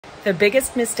The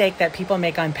biggest mistake that people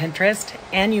make on Pinterest,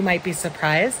 and you might be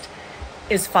surprised,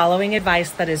 is following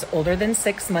advice that is older than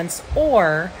 6 months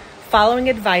or following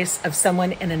advice of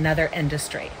someone in another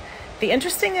industry. The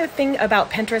interesting thing about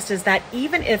Pinterest is that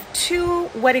even if two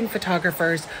wedding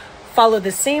photographers follow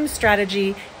the same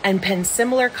strategy and pin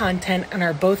similar content and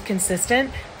are both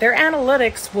consistent, their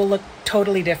analytics will look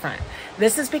totally different.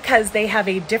 This is because they have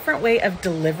a different way of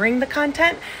delivering the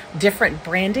content, different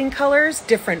branding colors,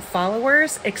 different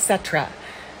followers, etc.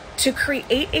 To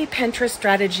create a Pinterest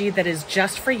strategy that is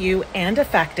just for you and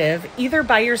effective, either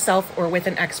by yourself or with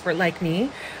an expert like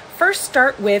me, first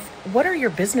start with what are your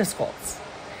business goals?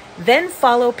 Then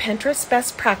follow Pinterest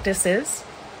best practices,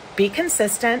 be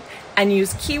consistent, and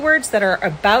use keywords that are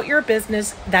about your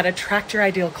business that attract your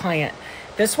ideal client.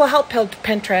 This will help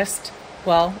Pinterest,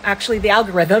 well, actually the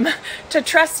algorithm, to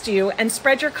trust you and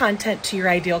spread your content to your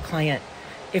ideal client.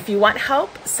 If you want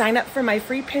help, sign up for my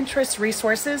free Pinterest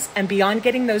resources, and beyond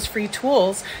getting those free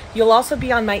tools, you'll also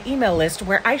be on my email list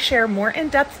where I share more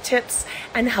in-depth tips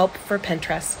and help for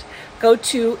Pinterest. Go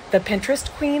to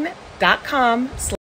thepinterestqueen.com